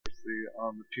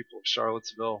on the people of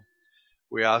Charlottesville.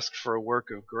 We ask for a work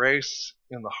of grace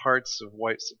in the hearts of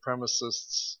white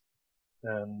supremacists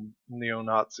and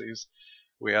neo-Nazis.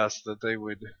 We ask that they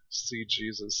would see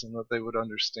Jesus and that they would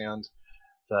understand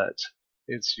that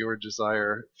it's your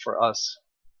desire for us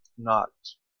not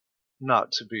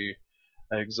to be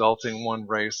exalting one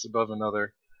race above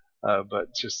another,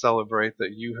 but to celebrate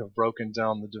that you have broken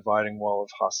down the dividing wall of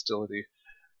hostility,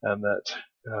 and that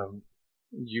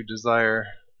you desire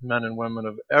men and women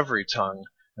of every tongue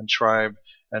and tribe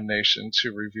and nation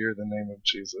to revere the name of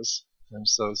Jesus. And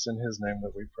so it's in his name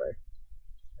that we pray.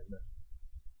 Amen.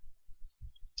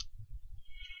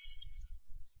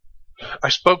 I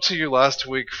spoke to you last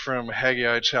week from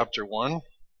Haggai chapter 1,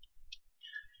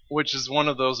 which is one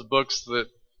of those books that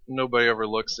nobody ever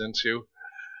looks into.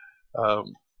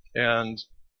 And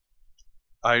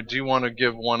I do want to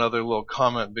give one other little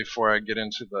comment before I get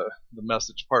into the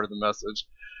message, part of the message.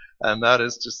 And that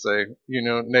is to say,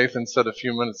 Nathan said a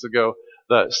few minutes ago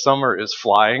that summer is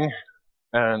flying.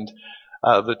 And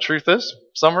the truth is,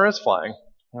 summer is flying.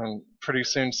 And pretty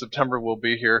soon September will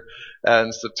be here.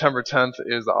 And September 10th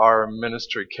is our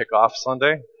ministry kickoff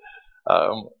Sunday.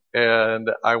 And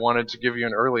I wanted to give you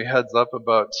an early heads up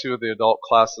about two of the adult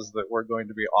classes that we're going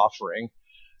to be offering.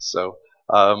 So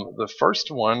the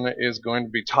first one is going to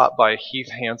be taught by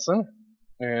Heath Hansen.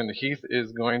 And Heath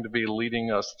is going to be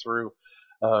leading us through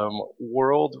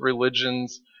world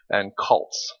religions and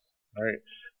cults, right?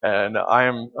 And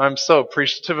I'm so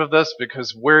appreciative of this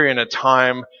because we're in a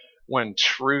time when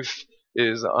truth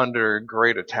is under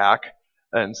great attack,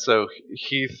 and so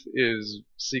Heath is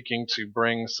seeking to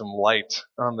bring some light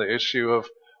on the issue of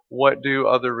what do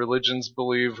other religions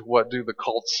believe, what do the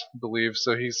cults believe.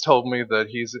 So he's told me that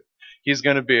he's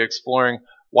going to be exploring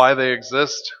why they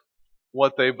exist,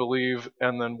 what they believe,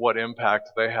 and then what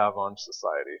impact they have on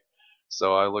society.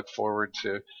 So I look forward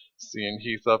to seeing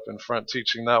Heath up in front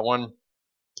teaching that one.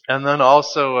 And then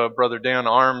also Brother Dan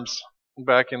Arms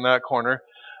back in that corner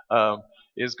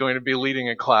is going to be leading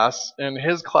a class. And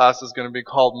his class is going to be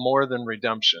called More Than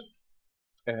Redemption.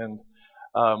 And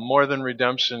More Than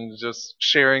Redemption, just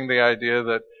sharing the idea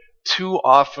that too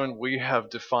often we have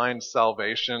defined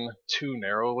salvation too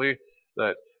narrowly,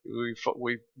 that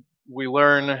we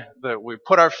learn that we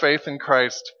put our faith in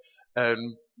Christ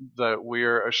and that we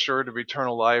are assured of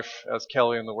eternal life, as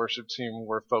Kelly and the worship team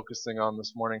were focusing on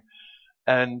this morning.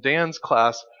 And Dan's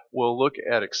class will look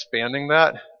at expanding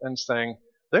that and saying,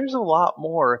 there's a lot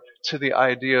more to the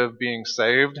idea of being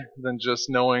saved than just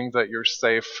knowing that you're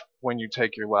safe when you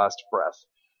take your last breath.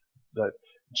 That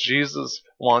Jesus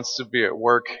wants to be at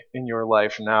work in your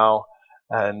life now,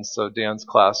 and so Dan's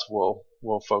class will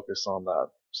focus on that.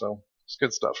 So it's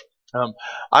good stuff. I'm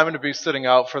going to be sitting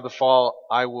out for the fall.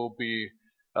 I will be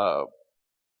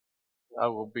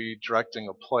directing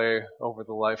a play over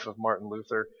the life of Martin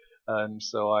Luther, and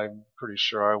so I'm pretty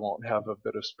sure I won't have a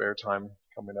bit of spare time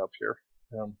coming up here.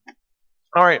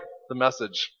 All right, the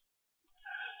message.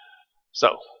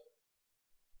 So,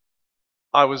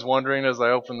 I was wondering as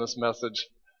I opened this message,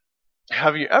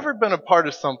 have you ever been a part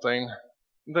of something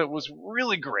that was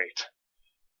really great,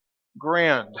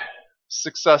 grand,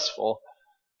 successful,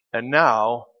 and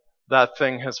now that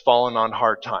thing has fallen on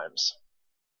hard times?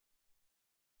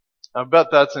 I bet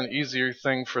that's an easier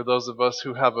thing for those of us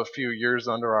who have a few years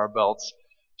under our belts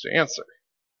to answer.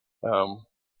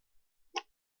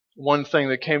 One thing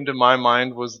that came to my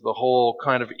mind was the whole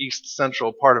kind of east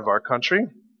central part of our country,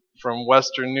 from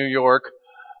western New York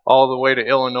all the way to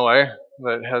Illinois,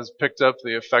 that has picked up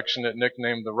the affectionate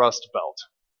nickname the Rust Belt,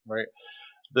 right?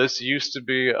 This used to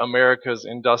be America's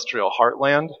industrial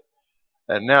heartland,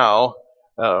 and now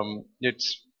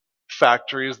it's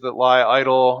factories that lie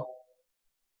idle,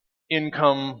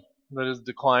 income that is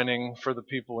declining for the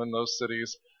people in those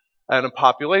cities, and a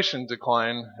population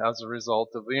decline as a result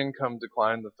of the income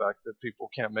decline, the fact that people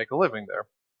can't make a living there.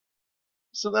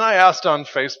 So then I asked on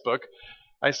Facebook,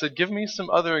 I said, give me some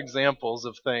other examples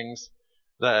of things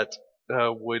that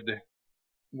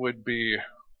would be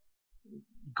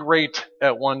great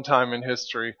at one time in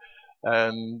history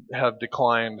and have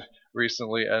declined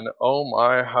recently, and oh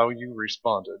my, how you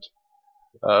responded.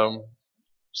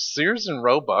 Sears and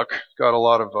Roebuck got a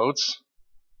lot of votes,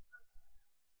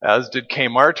 as did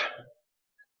Kmart,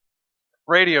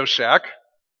 Radio Shack,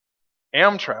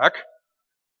 Amtrak,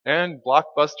 and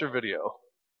Blockbuster Video.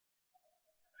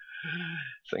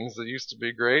 Things that used to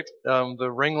be great. The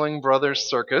Ringling Brothers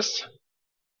Circus,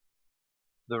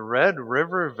 the Red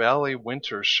River Valley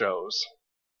Winter Shows.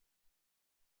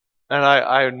 And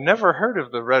I had never heard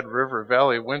of the Red River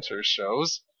Valley Winter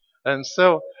Shows, and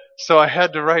so I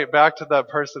had to write back to that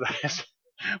person. I said,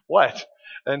 what?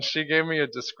 And she gave me a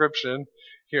description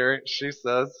here. She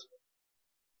says,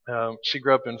 she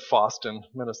grew up in Fosston,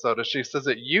 Minnesota. She says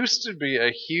it used to be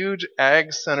a huge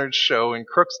ag-centered show in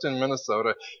Crookston,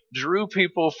 Minnesota, drew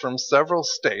people from several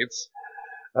states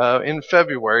in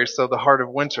February, so the heart of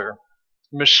winter.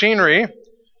 Machinery,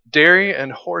 dairy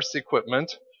and horse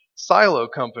equipment, silo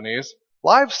companies,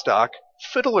 livestock,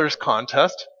 fiddler's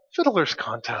contest.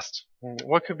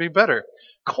 What could be better?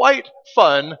 Quite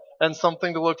fun and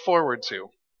something to look forward to.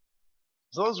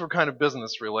 So those were kind of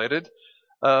business related.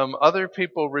 Other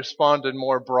people responded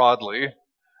more broadly.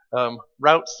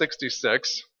 Route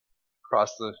 66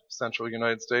 across the central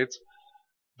United States,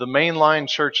 the mainline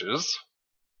churches,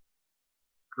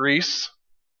 Greece,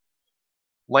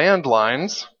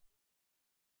 landlines,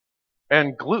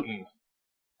 and gluten.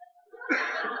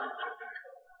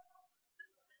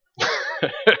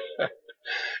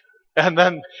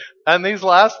 and these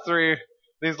last three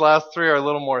are a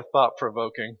little more thought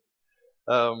provoking.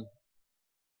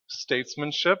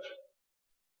 Statesmanship,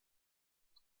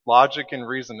 logic and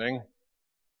reasoning,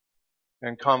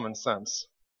 and common sense.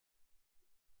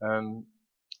 And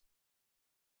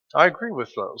I agree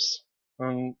with those.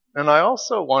 And I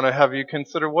also want to have you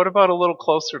consider, what about a little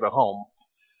closer to home?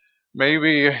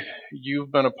 Maybe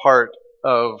you've been a part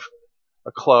of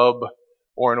a club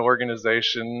or an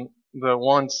organization that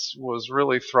once was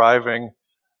really thriving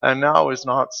and now is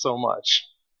not so much.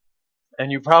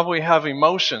 And you probably have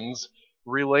emotions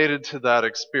related to that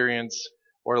experience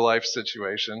or life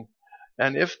situation.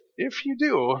 And if you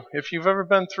do, if you've ever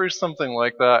been through something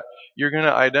like that, you're going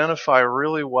to identify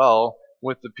really well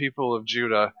with the people of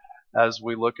Judah as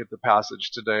we look at the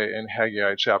passage today in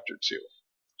Haggai chapter 2.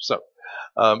 So,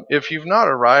 if you've not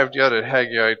arrived yet at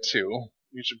Haggai 2,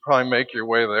 you should probably make your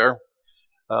way there.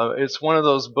 It's one of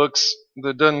those books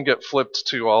that doesn't get flipped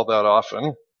to all that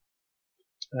often.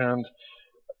 And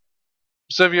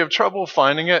so if you have trouble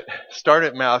finding it, start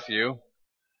at Matthew,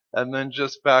 and then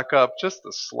just back up just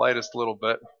the slightest little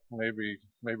bit, maybe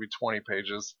 20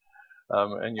 pages,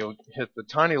 and you'll hit the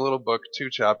tiny little book, 2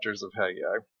 chapters of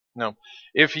Haggai. Now,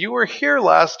 if you were here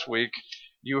last week,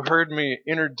 you heard me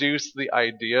introduce the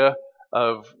idea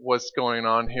of what's going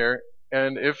on here.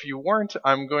 And if you weren't,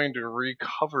 I'm going to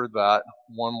recover that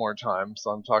one more time.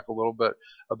 So I'm talking a little bit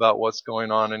about what's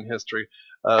going on in history.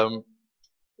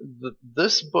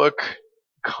 This book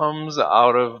comes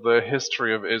out of the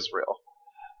history of Israel.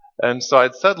 And so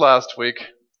I'd said last week,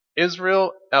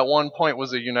 Israel at one point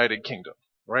was a united kingdom,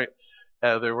 right?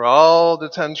 They were all the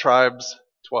 10 tribes,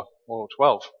 12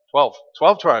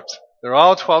 tribes. They're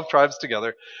all 12 tribes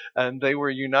together, and they were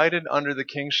united under the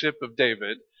kingship of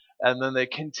David, and then they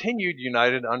continued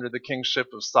united under the kingship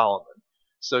of Solomon.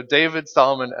 So David,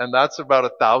 Solomon, and that's about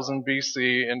 1000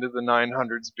 BC into the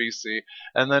 900s BC.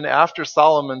 And then after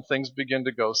Solomon, things begin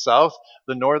to go south.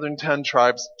 The northern 10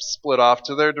 tribes split off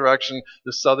to their direction.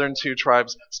 The southern 2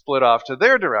 tribes split off to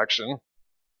their direction.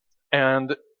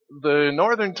 And the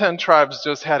northern 10 tribes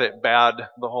just had it bad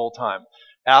the whole time.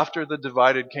 After the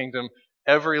divided kingdom,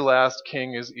 every last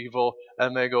king is evil,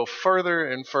 and they go further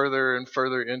and further and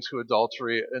further into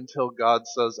adultery until God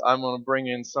says, I'm going to bring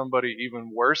in somebody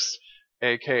even worse,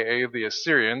 aka the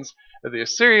Assyrians. The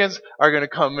Assyrians are going to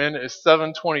come in at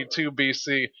 722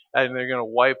 BC, and they're going to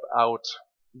wipe out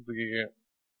the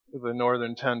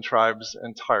northern 10 tribes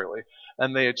entirely.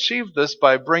 And they achieved this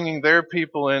by bringing their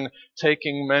people in,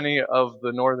 taking many of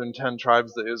the northern 10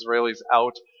 tribes, the Israelis,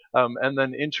 out, and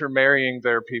then intermarrying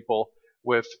their people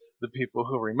with the people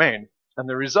who remain. And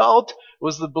the result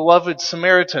was the beloved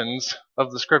Samaritans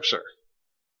of the scripture.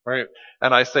 Right?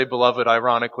 And I say beloved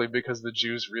ironically because the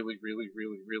Jews really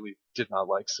did not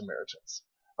like Samaritans.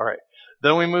 Alright.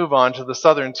 Then we move on to the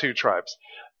southern 2 tribes.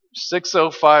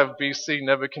 605 BC,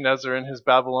 Nebuchadnezzar and his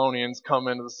Babylonians come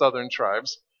into the southern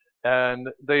tribes, and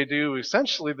they do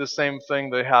essentially the same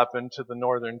thing that happened to the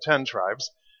northern 10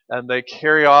 tribes, and they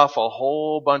carry off a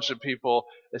whole bunch of people,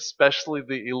 especially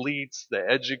the elites, the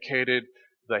educated,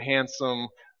 the handsome,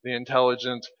 the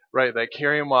intelligent, right? They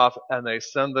carry them off and they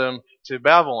send them to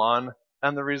Babylon,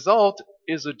 and the result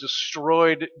is a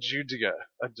destroyed Judea,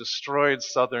 a destroyed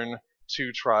southern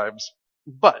 2 tribes.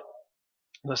 But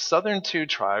the southern 2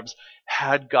 tribes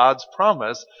had God's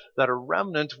promise that a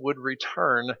remnant would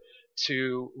return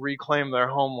to reclaim their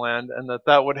homeland, and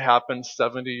that would happen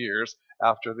 70 years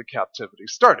after the captivity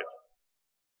started.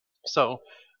 So,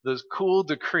 this cool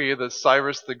decree that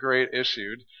Cyrus the Great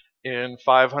issued in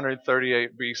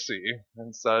 538 BC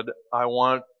and said, I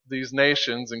want these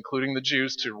nations, including the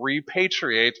Jews, to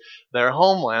repatriate their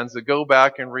homelands, to go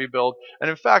back and rebuild.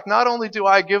 And in fact, not only do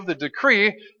I give the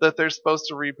decree that they're supposed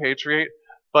to repatriate,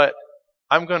 but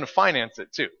I'm going to finance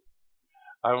it too.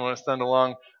 I want to send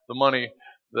along the money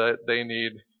that they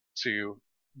need to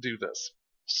do this.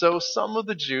 So some of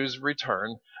the Jews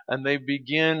return and they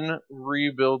begin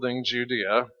rebuilding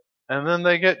Judea. And then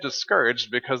they get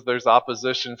discouraged because there's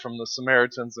opposition from the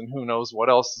Samaritans and who knows what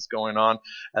else is going on,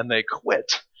 and they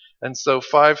quit. And so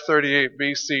 538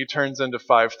 BC turns into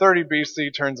 530 BC,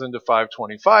 turns into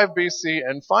 525 BC,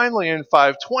 and finally in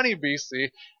 520 BC,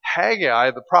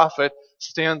 Haggai, the prophet,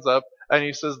 stands up and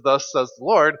he says, "Thus says the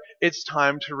Lord, it's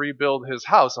time to rebuild his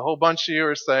house." A whole bunch of you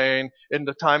are saying, and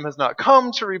the time has not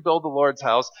come to rebuild the Lord's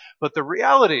house, but the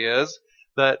reality is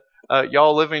that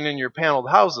y'all living in your paneled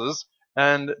houses,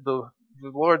 and the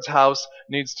Lord's house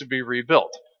needs to be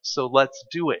rebuilt. So let's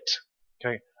do it.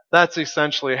 Okay, that's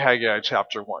essentially Haggai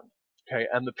chapter 1. Okay,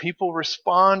 and the people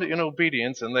respond in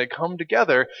obedience, and they come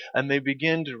together, and they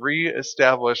begin to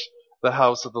reestablish the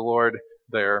house of the Lord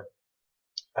there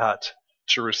at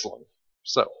Jerusalem.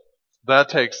 So that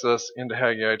takes us into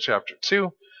Haggai chapter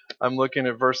 2. I'm looking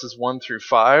at verses 1 through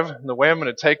 5. And the way I'm going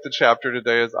to take the chapter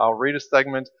today is I'll read a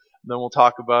segment, then we'll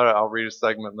talk about it. I'll read a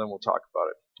segment, and then we'll talk about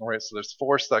it. All right, so there's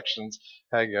 4 sections,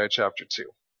 Haggai chapter 2.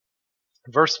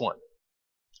 Verse 1.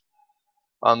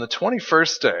 On the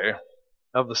 21st day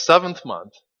of the 7th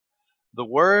month, the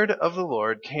word of the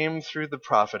Lord came through the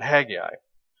prophet Haggai.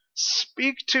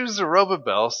 "Speak to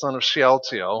Zerubbabel, son of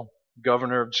Shealtiel,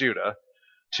 governor of Judah,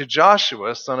 to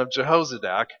Joshua, son of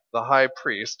Jehozadak, the high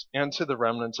priest, and to the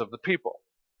remnant of the people.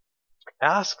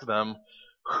 Ask them,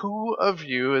 who of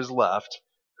you is left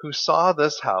who saw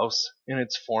this house in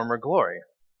its former glory?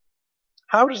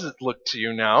 How does it look to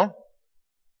you now?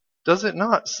 Does it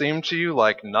not seem to you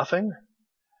like nothing?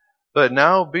 But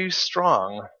now be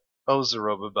strong, O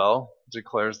Zerubbabel,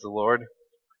 declares the Lord.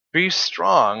 Be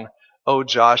strong, O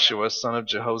Joshua, son of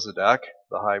Jehozadak,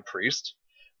 the high priest.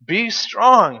 Be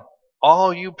strong,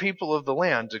 all you people of the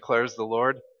land, declares the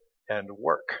Lord, and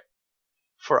work.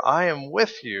 For I am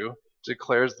with you,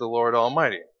 declares the Lord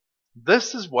Almighty.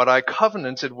 This is what I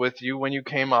covenanted with you when you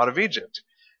came out of Egypt,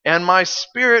 and my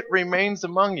spirit remains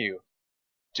among you.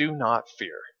 Do not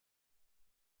fear."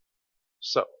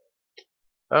 So,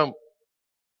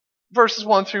 verses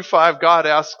 1 through 5, God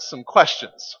asks some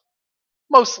questions,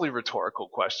 mostly rhetorical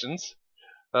questions.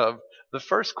 The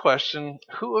first question,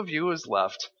 who of you is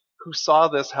left who saw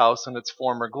this house in its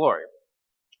former glory?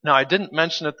 Now, I didn't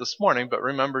mention it this morning, but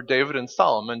remember David and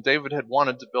Solomon. David had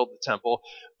wanted to build the temple,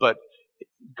 but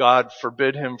God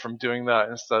forbid him from doing that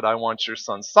and said, "I want your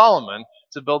son Solomon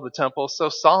to build the temple." So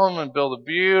Solomon built a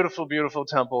beautiful, beautiful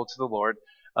temple to the Lord,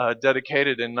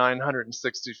 dedicated in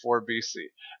 964 BC.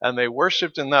 And they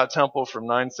worshipped in that temple from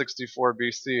 964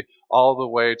 BC all the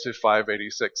way to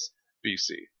 586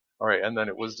 BC. All right, and then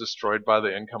it was destroyed by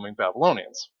the incoming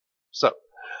Babylonians. So,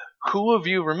 who of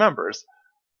you remembers?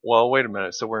 Well, wait a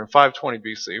minute. So we're in 520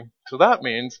 BC. So that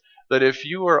means that if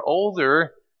you are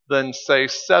older than, say,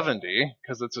 70,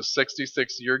 because it's a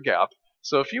 66-year gap.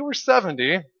 So if you were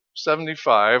 70,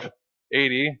 75,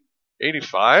 80,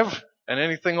 85, and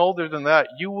anything older than that,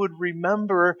 you would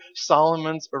remember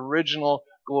Solomon's original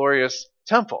glorious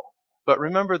temple. But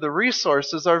remember, the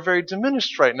resources are very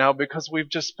diminished right now because we've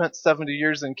just spent 70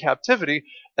 years in captivity,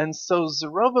 and so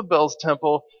Zerubbabel's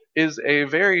temple is a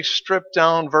very stripped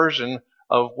down version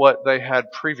of what they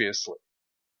had previously.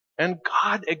 And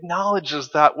God acknowledges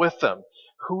that with them.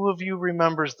 Who of you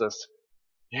remembers this?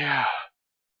 Yeah,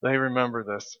 they remember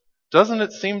this. Doesn't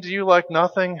it seem to you like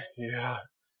nothing? Yeah,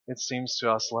 it seems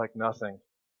to us like nothing.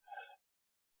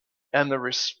 And the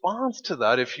response to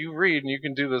that, if you read, and you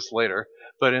can do this later,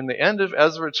 but in the end of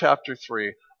Ezra chapter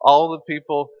 3, all the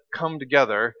people come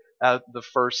together at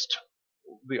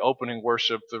the opening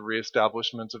worship, the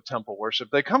reestablishment of temple worship.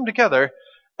 They come together,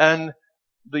 and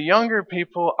the younger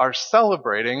people are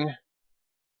celebrating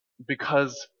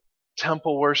because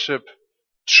temple worship,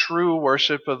 true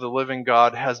worship of the living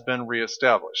God, has been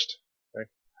reestablished. Okay?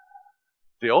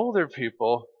 The older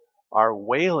people are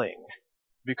wailing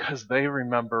because they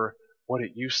remember what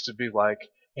it used to be like,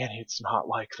 and it's not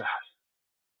like that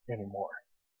anymore.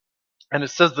 And it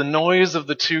says the noise of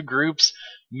the two groups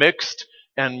mixed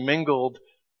and mingled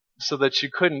so that you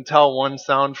couldn't tell one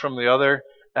sound from the other,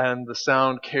 and the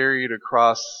sound carried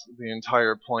across the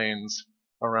entire plains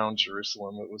around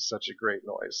Jerusalem. It was such a great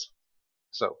noise.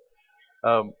 So,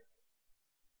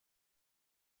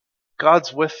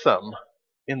 God's with them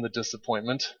in the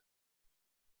disappointment,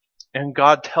 and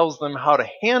God tells them how to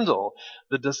handle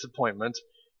the disappointment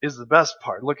is the best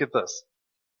part. Look at this.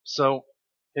 So,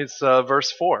 it's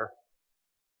verse 4.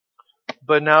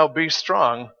 But now be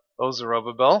strong, O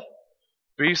Zerubbabel.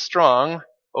 Be strong,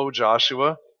 O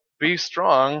Joshua. Be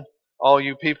strong, all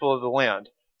you people of the land.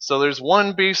 So there's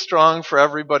one be strong for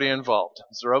everybody involved.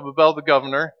 Zerubbabel the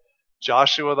governor,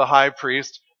 Joshua the high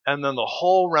priest, and then the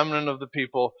whole remnant of the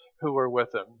people who were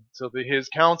with him. So his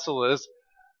counsel is,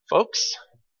 folks,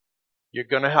 you're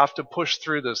going to have to push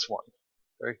through this one.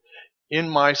 Okay? In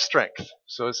my strength.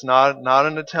 So it's not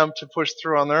an attempt to push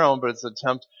through on their own, but it's an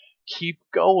attempt to keep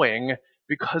going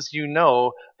because you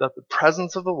know that the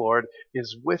presence of the Lord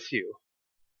is with you.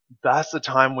 That's the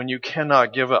time when you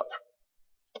cannot give up.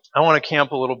 I want to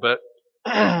camp a little bit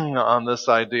on this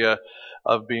idea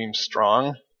of being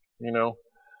strong. You know,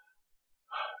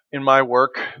 in my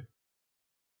work,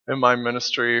 in my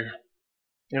ministry,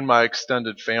 in my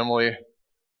extended family,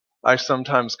 I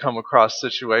sometimes come across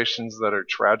situations that are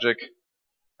tragic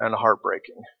and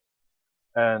heartbreaking.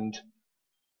 And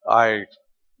I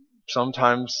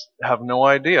sometimes have no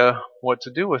idea what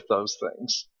to do with those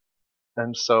things.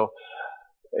 And so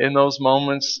in those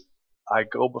moments, I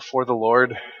go before the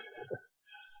Lord.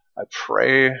 I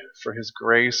pray for His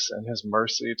grace and His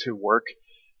mercy to work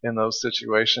in those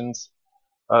situations.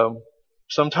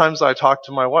 Sometimes I talk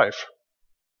to my wife.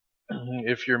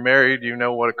 If you're married, you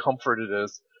know what a comfort it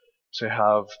is to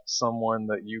have someone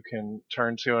that you can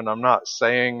turn to. And I'm not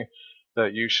saying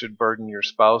that you should burden your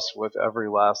spouse with every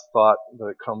last thought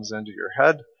that comes into your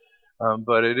head.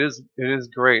 But it is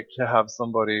great to have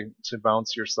somebody to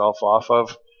bounce yourself off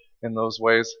of in those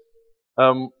ways.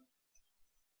 And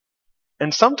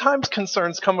sometimes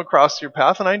concerns come across your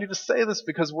path, and I need to say this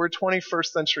because we're 21st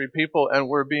century people and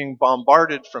we're being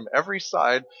bombarded from every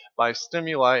side by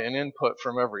stimuli and input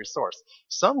from every source.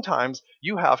 Sometimes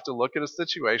you have to look at a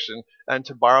situation, and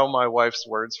to borrow my wife's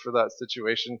words for that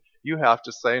situation, you have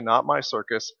to say, not my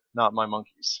circus, not my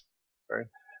monkeys. Right?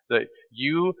 That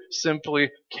you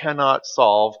simply cannot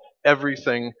solve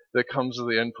everything that comes with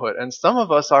the input. And some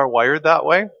of us are wired that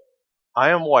way.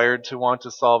 I am wired to want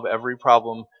to solve every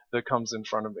problem that comes in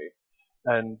front of me.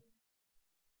 And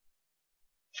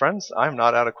friends, I'm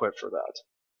not adequate for that.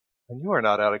 And you are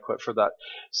not adequate for that.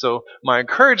 So my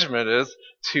encouragement is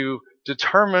to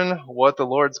determine what the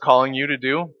Lord's calling you to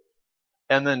do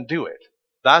and then do it.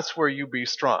 That's where you be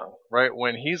strong, right?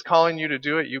 When He's calling you to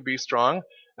do it, you be strong.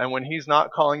 And when He's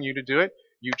not calling you to do it,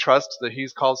 you trust that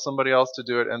He's called somebody else to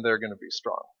do it and they're going to be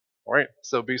strong. All right?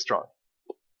 So be strong.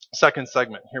 Second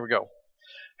segment. Here we go.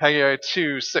 Haggai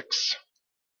 2:6.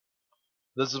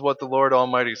 This is what the Lord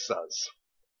Almighty says.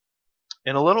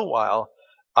 In a little while,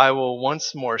 I will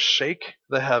once more shake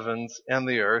the heavens and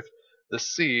the earth, the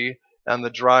sea and the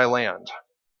dry land.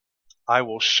 I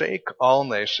will shake all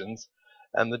nations,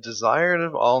 and the desired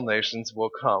of all nations will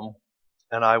come,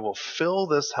 and I will fill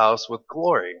this house with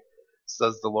glory,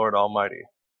 says the Lord Almighty.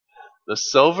 The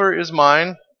silver is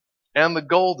mine, and the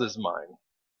gold is mine,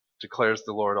 declares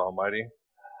the Lord Almighty.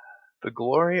 The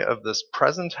glory of this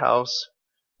present house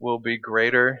will be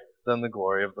greater than the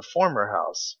glory of the former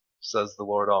house, says the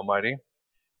Lord Almighty.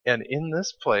 And in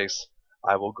this place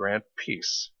I will grant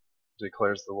peace,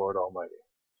 declares the Lord Almighty.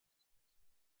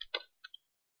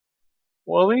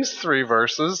 Well, these four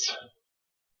verses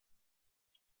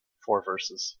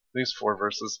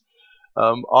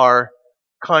are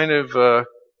kind of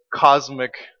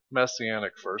cosmic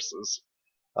messianic verses.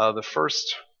 The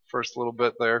first little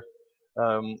bit there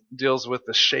deals with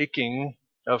the shaking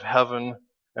of heaven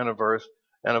and of earth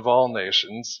and of all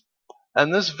nations.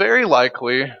 And this very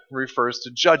likely refers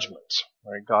to judgment.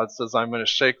 Right? God says, I'm going to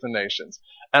shake the nations.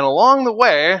 And along the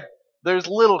way, there's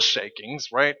little shakings,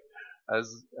 right?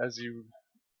 As you,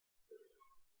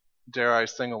 dare I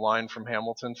sing a line from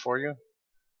Hamilton for you?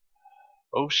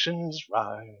 Oceans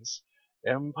rise,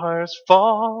 empires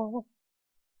fall.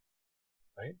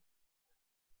 Right?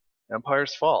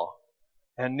 Empires fall.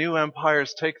 And new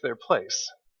empires take their place.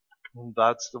 And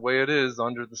that's the way it is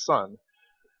under the sun.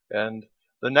 And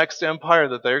the next empire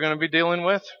that they're going to be dealing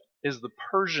with is the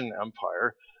Persian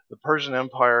Empire. The Persian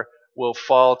Empire will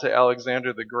fall to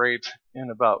Alexander the Great in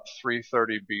about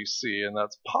 330 BC, and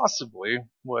that's possibly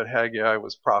what Haggai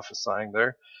was prophesying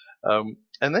there. And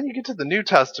then you get to the New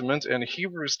Testament, and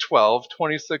Hebrews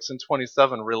 12:26 and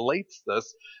 27 relates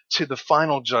this to the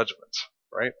final judgment,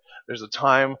 right? There's a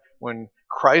time when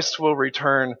Christ will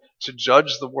return to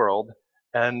judge the world,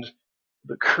 and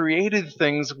the created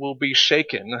things will be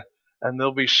shaken, and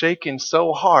they'll be shaken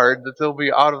so hard that they'll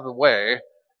be out of the way,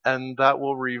 and that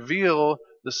will reveal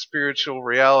the spiritual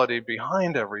reality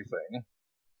behind everything,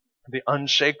 the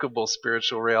unshakable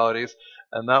spiritual realities,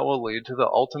 and that will lead to the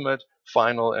ultimate,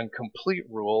 final, and complete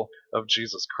rule of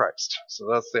Jesus Christ. So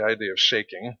that's the idea of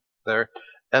shaking there.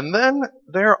 And then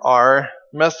there are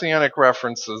messianic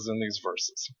references in these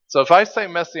verses. So if I say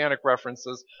messianic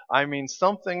references, I mean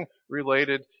something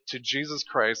related to Jesus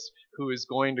Christ who is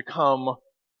going to come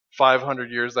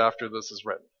 500 years after this is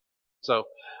written. So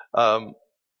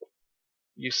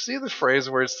you see the phrase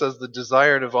where it says the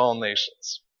desired of all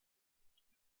nations.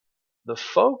 The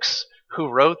folks who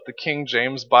wrote the King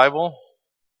James Bible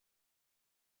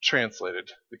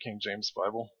translated the King James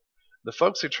Bible. The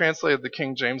folks who translated the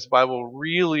King James Bible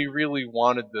really, really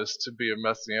wanted this to be a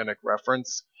messianic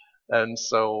reference, and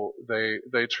so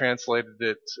they translated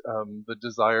it the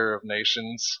desire of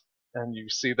nations, and you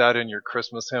see that in your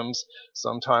Christmas hymns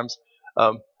sometimes.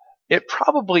 It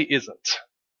probably isn't.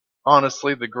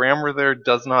 Honestly, the grammar there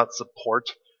does not support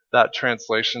that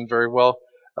translation very well.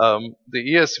 The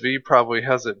ESV probably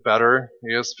has it better.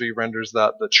 ESV renders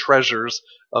that the treasures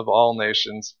of all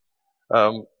nations.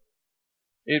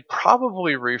 It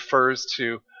probably refers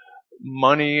to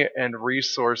money and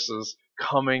resources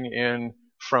coming in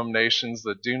from nations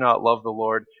that do not love the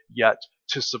Lord yet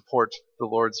to support the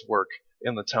Lord's work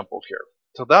in the temple here.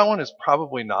 So that one is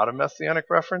probably not a messianic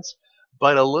reference,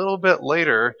 but a little bit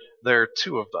later there are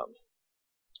two of them.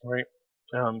 Right?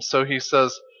 So he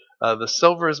says, the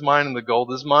silver is mine and the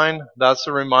gold is mine. That's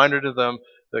a reminder to them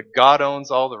that God owns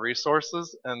all the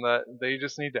resources and that they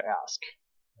just need to ask.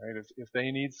 Right? If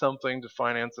they need something to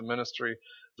finance a ministry,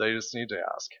 they just need to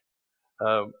ask.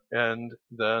 And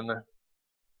then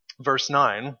verse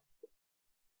 9,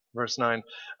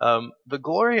 the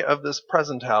glory of this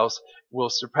present house will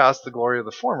surpass the glory of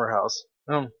the former house.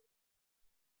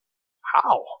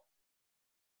 How?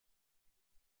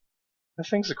 The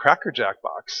thing's a Cracker Jack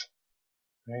box.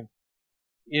 Right?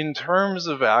 In terms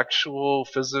of actual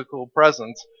physical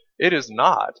presence, it is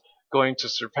not going to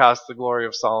surpass the glory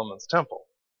of Solomon's temple.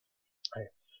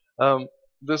 Right?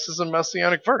 This is a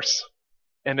messianic verse,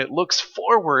 and it looks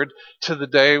forward to the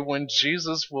day when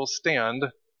Jesus will stand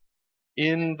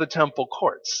in the temple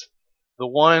courts. The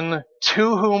one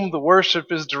to whom the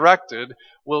worship is directed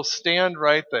will stand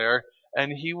right there,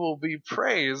 and he will be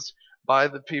praised by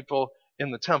the people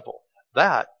in the temple.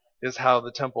 That is how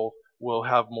the temple will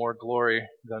have more glory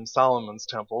than Solomon's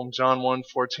temple. In John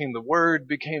 1:14, the Word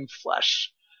became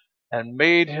flesh and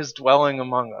made his dwelling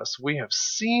among us. We have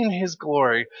seen his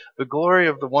glory, the glory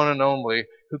of the one and only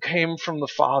who came from the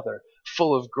Father,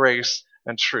 full of grace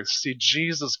and truth. See,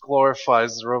 Jesus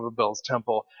glorifies Zerubbabel's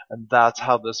temple, and that's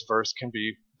how this verse can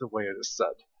be the way it is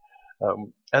said.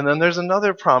 And then there's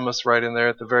another promise right in there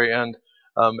at the very end,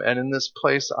 and in this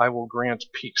place I will grant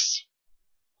peace.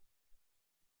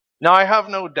 Now I have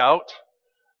no doubt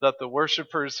that the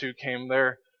worshipers who came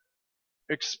there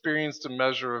experienced a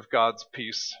measure of God's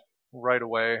peace right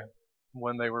away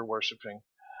when they were worshiping.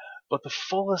 But the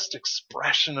fullest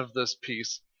expression of this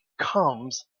peace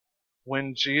comes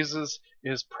when Jesus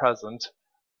is present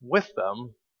with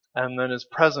them and then is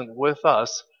present with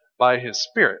us by his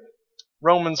Spirit.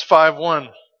 Romans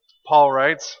 5:1, Paul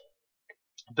writes,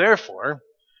 therefore,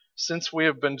 since we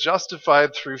have been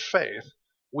justified through faith,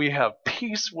 we have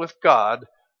peace with God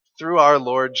through our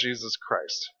Lord Jesus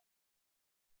Christ.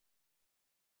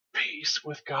 Peace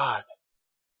with God.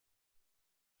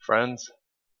 Friends,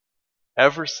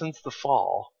 ever since the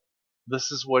fall,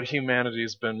 this is what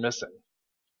humanity's been missing.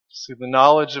 See, the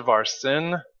knowledge of our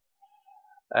sin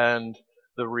and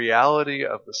the reality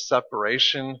of the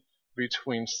separation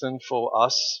between sinful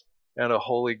us and a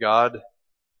holy God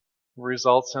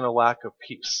results in a lack of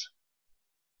peace.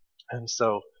 And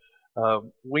so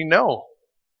we know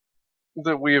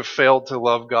that we have failed to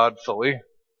love God fully.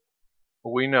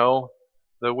 We know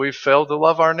that we've failed to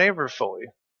love our neighbor fully.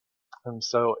 And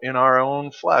so in our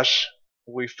own flesh,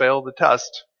 we fail the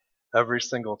test every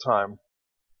single time.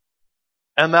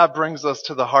 And that brings us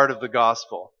to the heart of the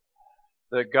gospel,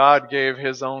 that God gave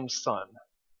his own Son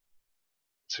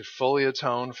to fully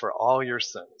atone for all your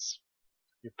sins.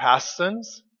 Your past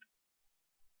sins,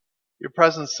 your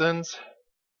present sins,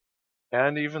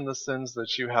 and even the sins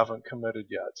that you haven't committed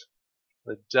yet.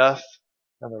 The death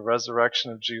and the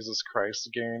resurrection of Jesus Christ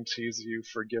guarantees you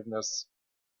forgiveness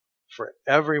for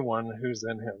everyone who's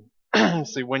in him.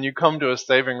 See, when you come to a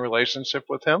saving relationship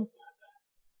with him,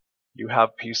 you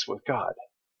have peace with God.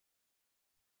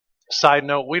 Side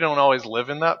note, we don't always live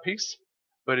in that peace,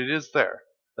 but it is there.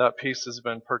 That peace has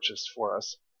been purchased for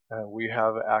us, and we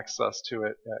have access to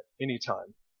it at any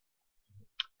time.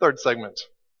 Third segment,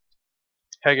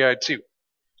 Haggai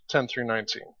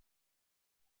 2:10-19.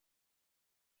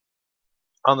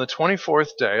 On the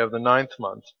 24th day of the 9th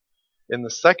month, in the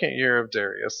 2nd year of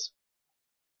Darius,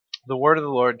 the word of the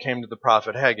Lord came to the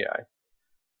prophet Haggai.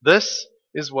 This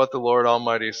is what the Lord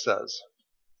Almighty says.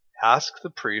 Ask the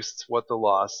priests what the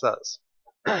law says.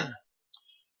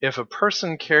 If a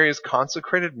person carries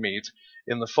consecrated meat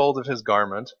in the fold of his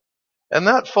garment, and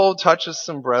that fold touches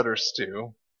some bread or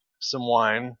stew, some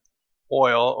wine,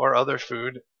 oil, or other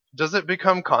food, does it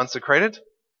become consecrated?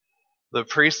 The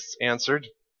priests answered,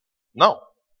 No.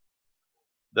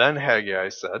 Then Haggai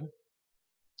said,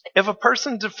 If a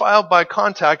person defiled by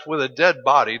contact with a dead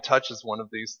body touches one of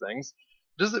these things,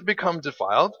 does it become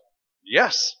defiled?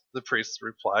 Yes, the priests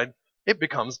replied, it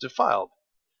becomes defiled.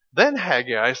 Then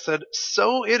Haggai said,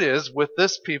 So it is with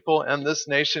this people and this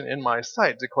nation in my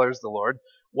sight, declares the Lord.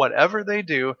 Whatever they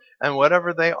do and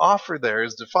whatever they offer there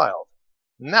is defiled.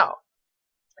 Now,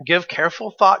 give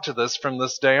careful thought to this from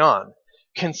this day on.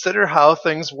 Consider how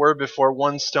things were before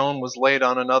one stone was laid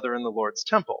on another in the Lord's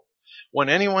temple. When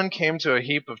anyone came to a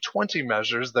heap of 20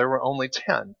 measures, there were only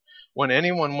 10. When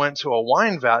anyone went to a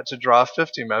wine vat to draw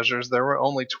 50 measures, there were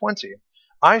only 20.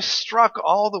 I struck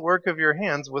all the work of your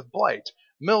hands with blight,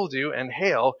 mildew, and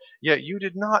hail, yet you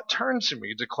did not turn to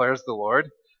me, declares the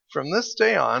Lord. From this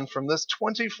day on, from this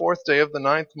 24th day of the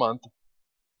 9th month,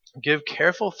 give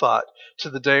careful thought to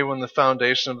the day when the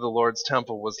foundation of the Lord's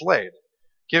temple was laid.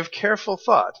 Give careful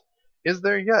thought. Is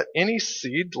there yet any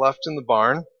seed left in the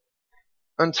barn?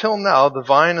 Until now, the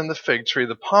vine and the fig tree,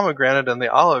 the pomegranate and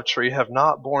the olive tree have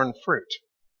not borne fruit.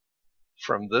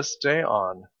 From this day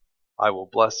on, I will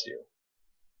bless you.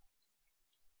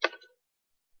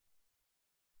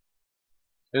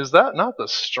 Is that not the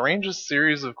strangest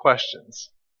series of questions?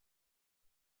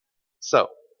 So,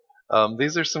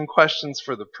 these are some questions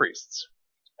for the priests.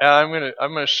 And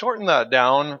I'm gonna shorten that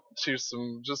down to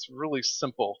some just really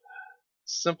simple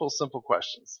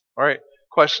questions. All right,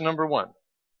 question number 1.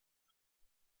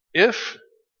 If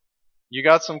you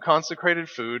got some consecrated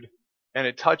food and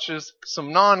it touches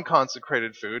some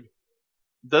non-consecrated food,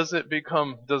 does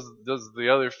the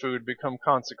other food become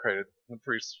consecrated? And the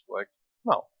priest's like,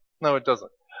 no, it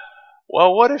doesn't.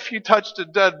 Well, what if you touched a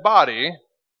dead body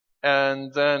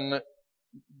and then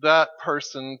that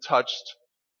person touched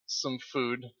some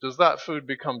food? Does that food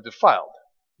become defiled?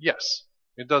 Yes,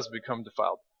 it does become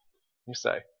defiled. You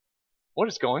say, what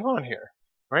is going on here?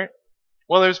 Right?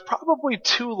 Well, there's probably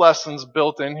 2 lessons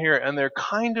built in here, and they're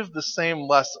kind of the same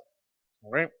lesson.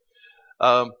 Right?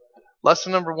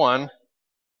 Lesson number 1,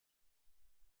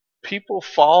 people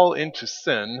fall into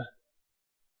sin.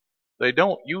 They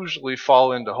don't usually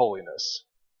fall into holiness.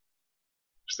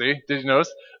 See? Did you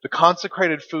notice? The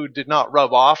consecrated food did not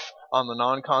rub off on the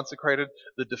non-consecrated.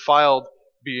 The defiled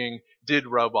being did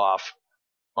rub off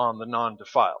on the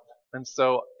non-defiled. And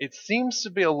so it seems to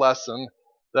be a lesson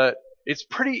that it's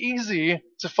pretty easy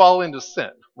to fall into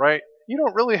sin, right? You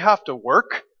don't really have to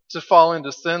work to fall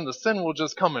into sin. The sin will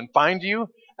just come and find you.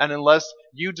 And unless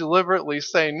you deliberately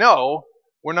say, no,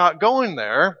 we're not going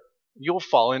there, you'll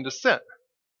fall into sin.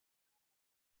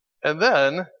 And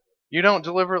then you don't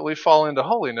deliberately fall into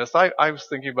holiness. I was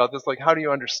thinking about this, like, how do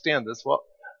you understand this? Well,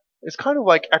 it's kind of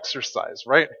like exercise,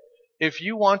 right? If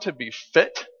you want to be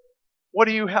fit, what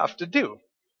do you have to do?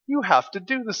 You have to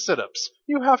do the sit-ups.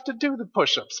 You have to do the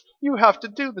push-ups. You have to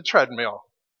do the treadmill,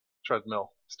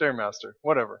 Stairmaster,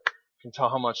 whatever. You can tell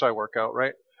how much I work out,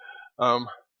 right?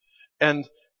 And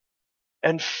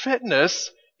fitness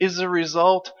is a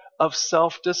result of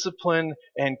self-discipline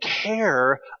and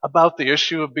care about the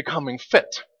issue of becoming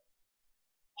fit.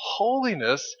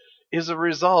 Holiness is a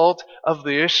result of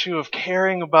the issue of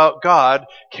caring about God,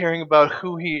 caring about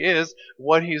who He is,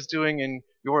 what He's doing in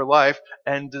your life,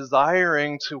 and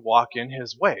desiring to walk in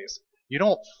His ways. You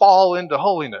don't fall into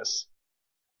holiness.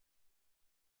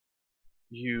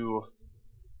 You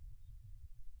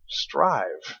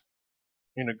strive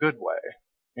in a good way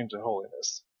into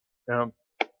holiness.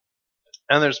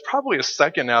 And there's probably a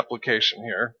second application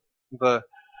here.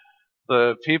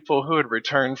 The people who had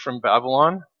returned from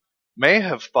Babylon may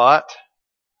have thought,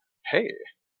 hey,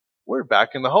 we're back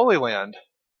in the Holy Land.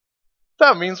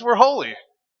 That means we're holy.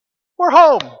 We're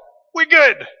home. We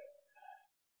good.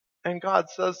 And God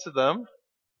says to them,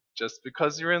 just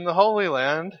because you're in the Holy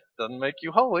Land doesn't make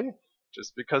you holy.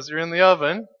 Just because you're in the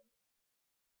oven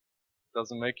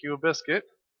doesn't make you a biscuit,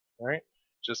 right?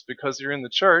 Just because you're in the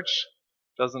church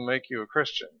doesn't make you a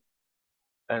Christian.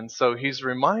 And so He's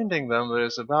reminding them that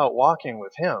it's about walking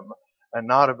with Him and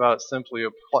not about simply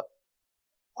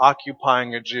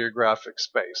occupying a geographic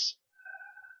space.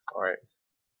 All right.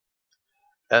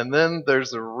 And then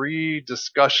there's a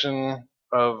rediscussion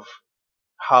of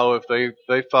how if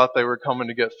they thought they were coming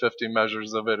to get 50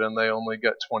 measures of it and they only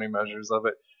get 20 measures of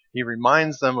it, He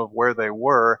reminds them of where they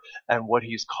were and what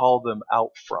He's called them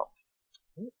out from.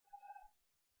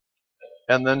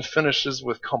 And then finishes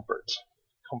with comfort.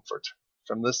 Comfort.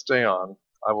 From this day on,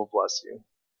 I will bless you.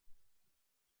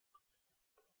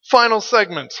 Final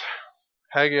segment.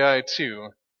 Haggai 2,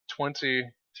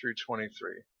 20 through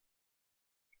 23.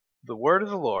 The word of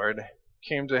the Lord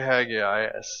came to Haggai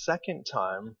a second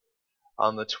time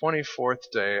on the 24th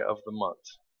day of the month.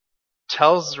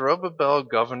 Tell Zerubbabel,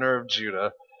 governor of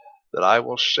Judah, that I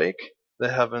will shake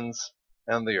the heavens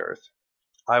and the earth.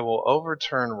 I will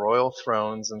overturn royal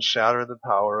thrones and shatter the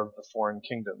power of the foreign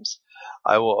kingdoms.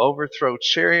 I will overthrow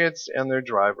chariots and their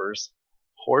drivers.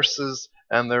 Horses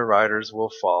and their riders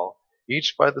will fall,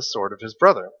 each by the sword of his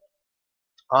brother.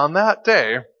 On that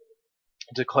day,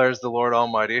 declares the Lord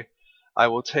Almighty, I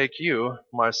will take you,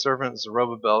 my servant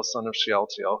Zerubbabel, son of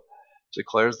Shealtiel,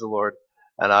 declares the Lord,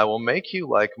 and I will make you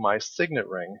like my signet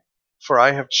ring, for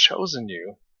I have chosen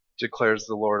you, declares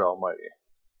the Lord Almighty.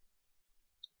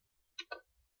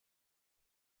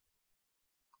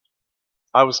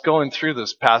 I was going through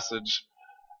this passage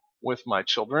with my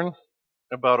children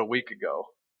about a week ago,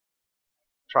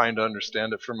 trying to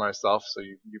understand it for myself, so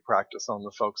you practice on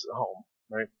the folks at home,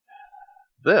 right?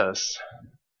 This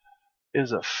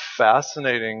is a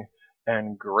fascinating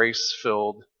and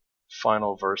grace-filled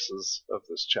final verses of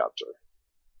this chapter.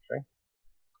 Okay?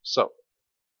 So,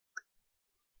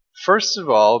 first of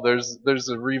all, there's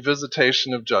a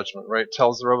revisitation of judgment, right?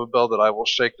 Tells Zerubbabel that I will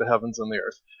shake the heavens and the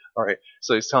earth. All right,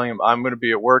 so he's telling him, I'm going to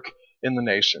be at work in the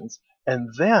nations. And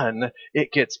then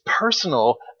it gets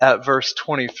personal at verse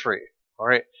 23. All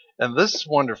right, and this is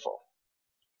wonderful.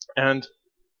 And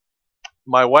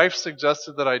my wife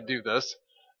suggested that I do this,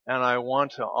 and I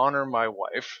want to honor my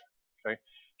wife. Okay,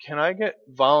 can I get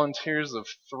volunteers of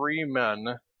 3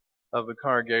 men of the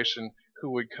congregation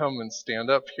who would come and stand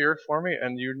up here for me?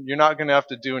 And you're not going to have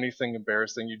to do anything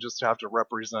embarrassing. You just have to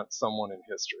represent someone in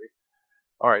history.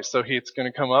 All right, so Heath's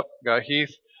going to come up. I got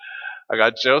Heath. I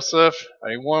got Joseph. I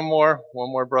need one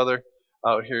more brother.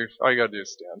 Oh, here, all you got to do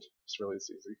is stand. It's really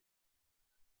easy.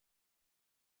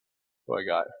 What I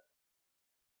got?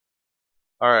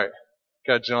 All right,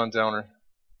 got John Downer.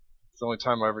 It's the only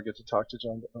time I ever get to talk to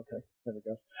John. Okay, there we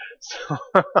go. So,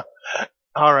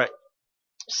 all right.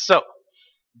 So,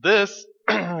 this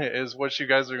is what you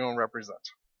guys are going to represent.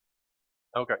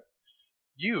 Okay.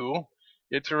 You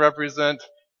get to represent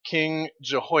King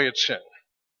Jehoiachin.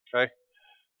 Okay?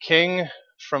 King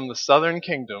from the southern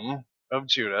kingdom of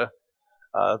Judah,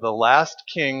 the last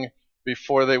king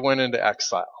before they went into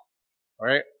exile. All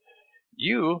right?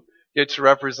 You get to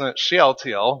represent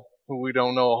Shealtiel, who we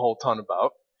don't know a whole ton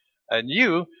about. And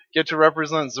you get to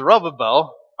represent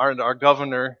Zerubbabel, our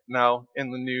governor now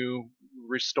in the new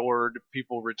restored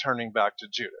people returning back to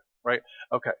Judah, right?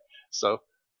 Okay, so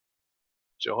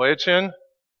Jehoiachin,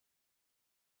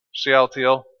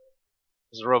 Shealtiel,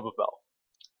 Zerubbabel.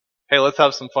 Hey, let's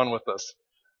have some fun with this.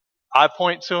 I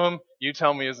point to him, you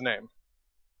tell me his name.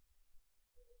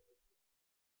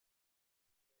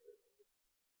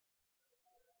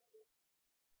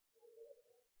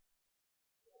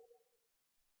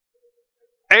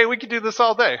 Hey, we could do this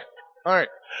all day. All right.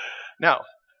 Now,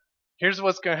 here's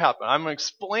what's going to happen. I'm going to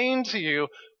explain to you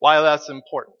why that's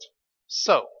important.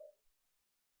 So,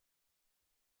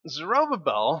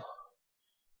 Zerubbabel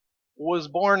was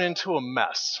born into a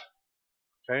mess.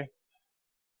 Okay?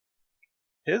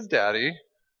 His daddy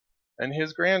and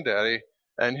his granddaddy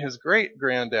and his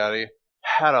great-granddaddy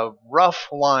had a rough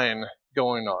line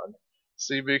going on.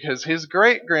 See, because his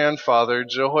great-grandfather,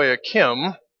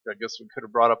 Jehoiakim, I guess we could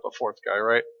have brought up a fourth guy,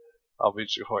 right? I'll be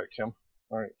Jehoiakim.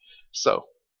 All right. So,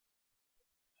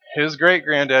 his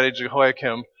great-granddaddy,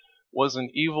 Jehoiakim, was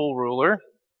an evil ruler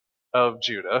of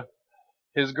Judah.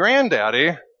 His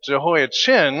granddaddy,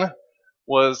 Jehoiachin,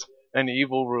 was an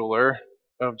evil ruler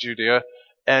of Judea.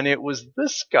 And it was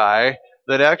this guy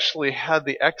that actually had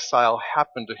the exile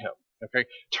happen to him. Okay?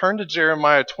 Turn to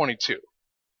Jeremiah 22.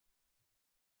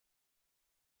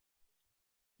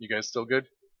 You guys still good?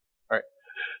 All right.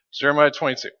 Jeremiah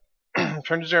 22.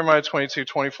 Turn to Jeremiah 22,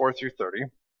 24 through 30.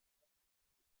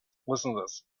 Listen to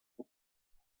this.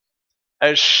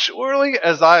 As surely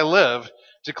as I live,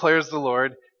 declares the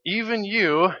Lord, even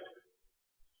you,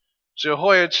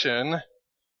 Jehoiachin,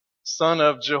 son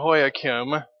of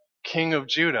Jehoiakim, king of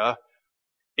Judah,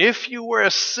 if you were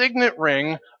a signet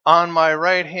ring on my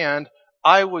right hand,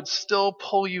 I would still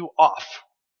pull you off.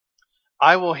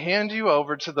 I will hand you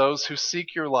over to those who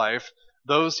seek your life,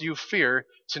 those you fear,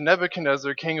 to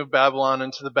Nebuchadnezzar, king of Babylon,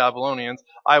 and to the Babylonians.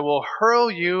 I will hurl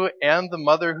you and the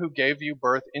mother who gave you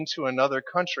birth into another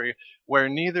country where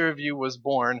neither of you was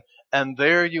born, and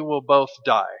there you will both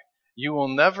die. You will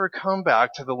never come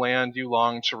back to the land you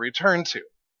long to return to.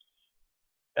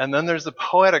 And then there's the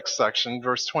poetic section,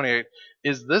 verse 28.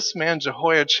 Is this man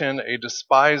Jehoiachin a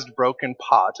despised broken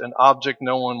pot, an object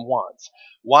no one wants?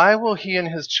 Why will he and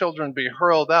his children be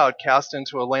hurled out, cast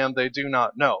into a land they do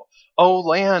not know? O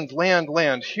land, land,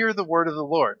 land, hear the word of the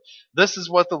Lord. This is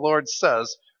what the Lord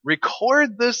says.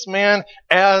 record this man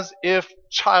as if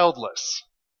childless.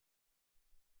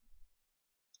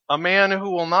 A man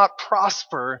who will not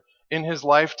prosper in his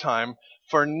lifetime,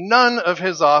 for none of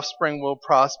his offspring will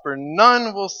prosper.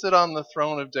 None will sit on the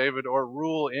throne of David or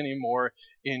rule anymore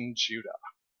in Judah.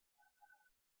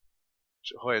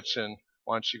 Jehoiachin,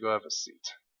 why don't you go have a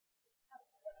seat?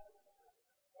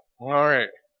 All right.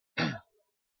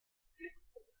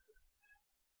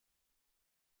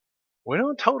 We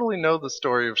don't totally know the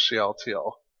story of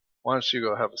Shealtiel. Why don't you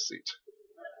go have a seat?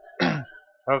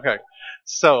 Okay.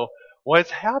 So, what's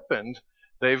happened,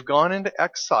 they've gone into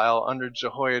exile under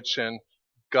Jehoiachin.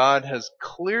 God has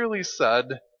clearly said,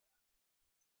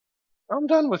 I'm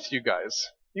done with you guys.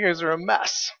 You guys are a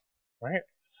mess. Right?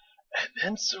 And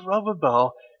then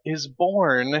Zerubbabel is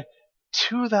born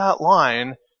to that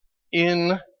line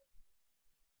in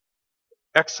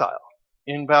exile,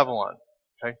 in Babylon.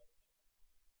 Okay?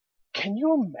 Can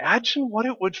you imagine what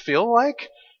it would feel like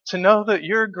to know that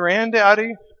your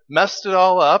granddaddy messed it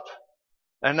all up,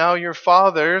 and now your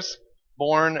father's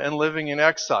born and living in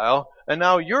exile, and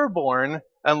now you're born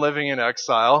and living in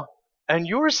exile, and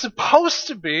you're supposed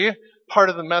to be part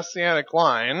of the Messianic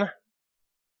line,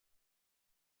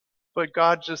 but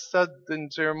God just said in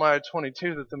Jeremiah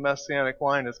 22 that the Messianic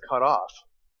line is cut off.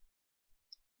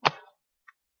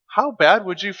 How bad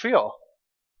would you feel?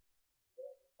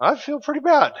 I'd feel pretty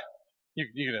bad. You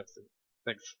can have to.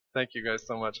 Thanks. Thank you guys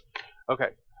so much. Okay.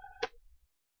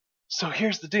 So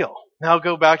here's the deal. Now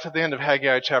go back to the end of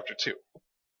Haggai chapter 2.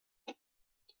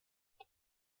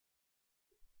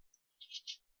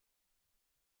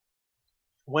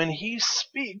 When he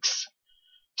speaks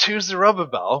to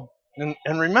Zerubbabel,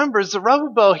 and remember,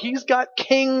 Zerubbabel, he's got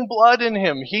king blood in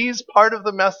him. He's part of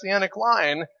the Messianic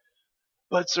line.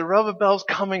 But Zerubbabel's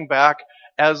coming back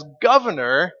as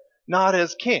governor, not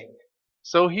as king.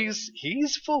 So he's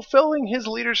fulfilling his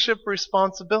leadership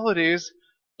responsibilities,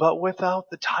 but without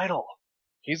the title.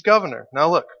 He's governor.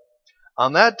 Now look,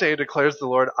 on that day declares the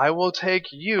Lord, I will take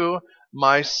you,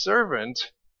 my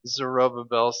servant,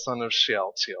 Zerubbabel, son of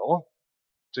Shealtiel,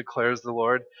 declares the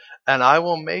Lord, and I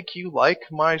will make you like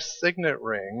my signet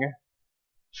ring,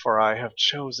 for I have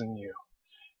chosen you.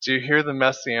 Do you hear the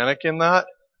messianic in that?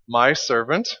 My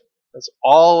servant. That's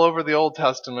all over the Old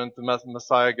Testament. The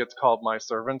Messiah gets called my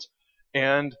servant.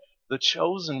 And the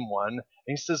chosen one. And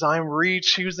he says, I'm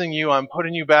re-choosing you. I'm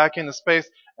putting you back into space.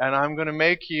 And I'm going to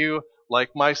make you like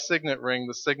my signet ring.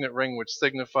 The signet ring which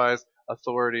signifies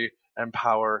authority and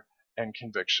power and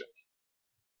conviction.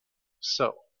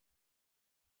 So,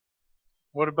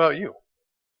 what about you?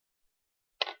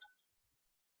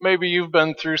 Maybe you've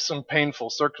been through some painful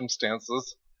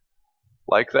circumstances,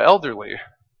 like the elderly,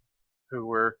 who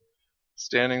were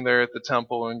standing there at the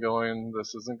temple and going,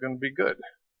 this isn't going to be good.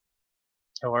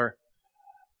 Or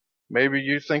maybe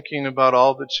you're thinking about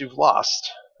all that you've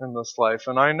lost in this life.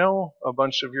 And I know a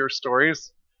bunch of your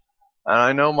stories, and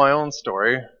I know my own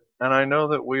story, and I know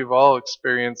that we've all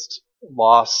experienced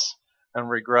loss and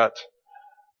regret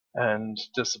and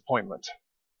disappointment.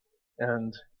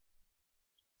 And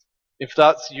if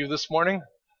that's you this morning,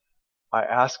 I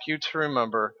ask you to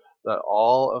remember that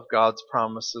all of God's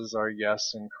promises are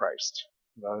yes in Christ.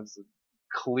 That is the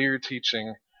clear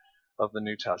teaching of the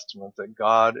New Testament, that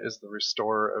God is the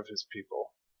restorer of his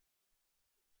people.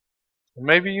 And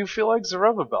maybe you feel like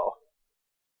Zerubbabel.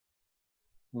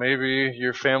 Maybe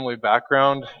your family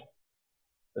background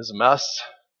is a mess.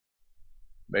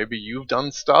 Maybe you've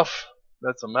done stuff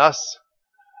that's a mess.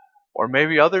 Or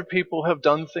maybe other people have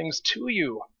done things to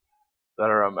you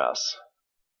that are a mess.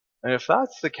 And if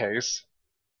that's the case,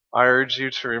 I urge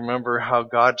you to remember how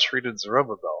God treated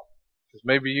Zerubbabel. Because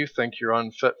maybe you think you're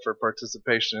unfit for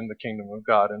participation in the kingdom of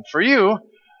God. And for you,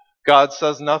 God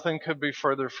says nothing could be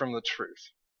further from the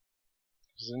truth.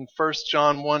 Because in 1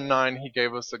 John 1:9, he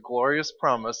gave us a glorious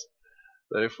promise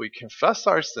that if we confess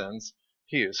our sins,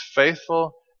 he is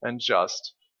faithful and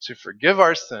just to forgive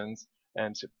our sins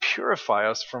and to purify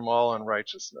us from all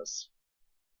unrighteousness.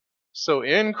 So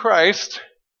in Christ,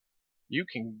 you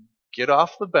can get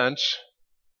off the bench,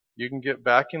 you can get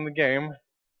back in the game,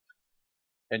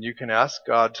 and you can ask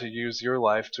God to use your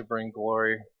life to bring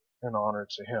glory and honor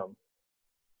to him.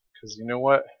 Because you know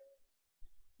what?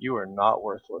 You are not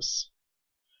worthless.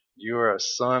 You are a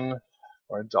son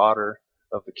or a daughter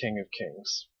of the King of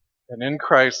Kings. And in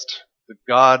Christ, the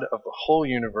God of the whole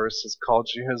universe has called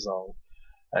you his own,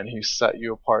 and he set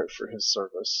you apart for his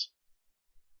service.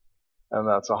 And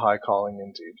that's a high calling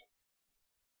indeed.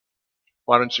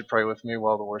 Why don't you pray with me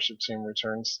while the worship team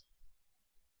returns?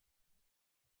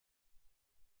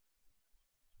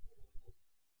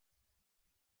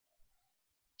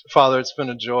 Father, it's been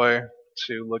a joy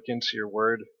to look into your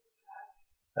word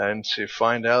and to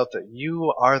find out that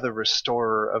you are the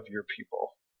restorer of your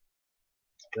people,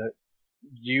 that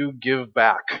you give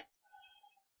back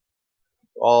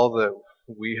all that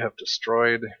we have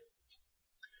destroyed.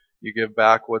 You give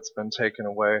back what's been taken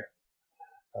away.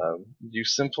 You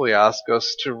simply ask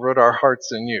us to root our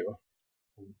hearts in you.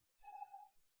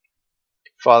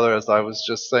 Father, as I was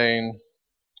just saying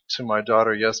to my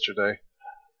daughter yesterday,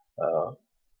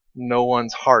 no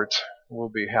one's heart will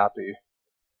be happy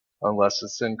unless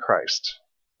it's in Christ.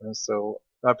 And so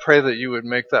I pray that you would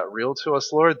make that real to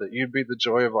us, Lord, that you'd be the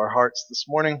joy of our hearts this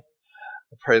morning.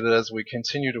 I pray that as we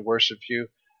continue to worship you,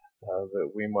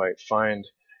 that we might find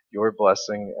your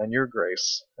blessing and your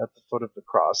grace at the foot of the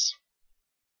cross.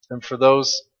 And for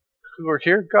those who are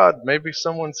here, God, maybe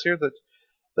someone's here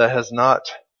that has not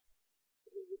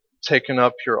taken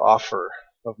up your offer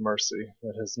of mercy,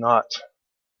 that has not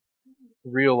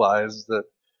realized that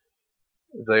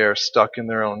they are stuck in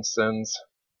their own sins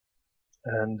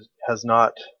and has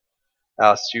not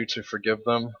asked you to forgive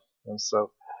them. And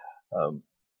so,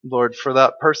 Lord, for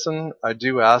that person, I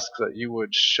do ask that you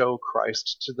would show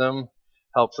Christ to them,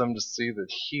 help them to see that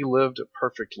he lived a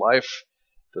perfect life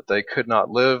that they could not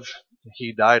live.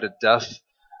 He died a death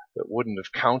that wouldn't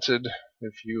have counted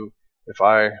if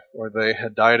I or they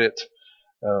had died it.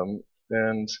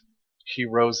 And he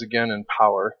rose again in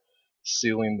power,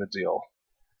 sealing the deal.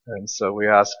 And so we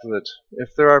ask that if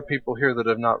there are people here that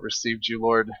have not received you,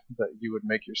 Lord, that you would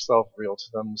make yourself real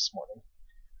to them this morning.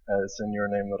 It's in your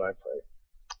name that I pray.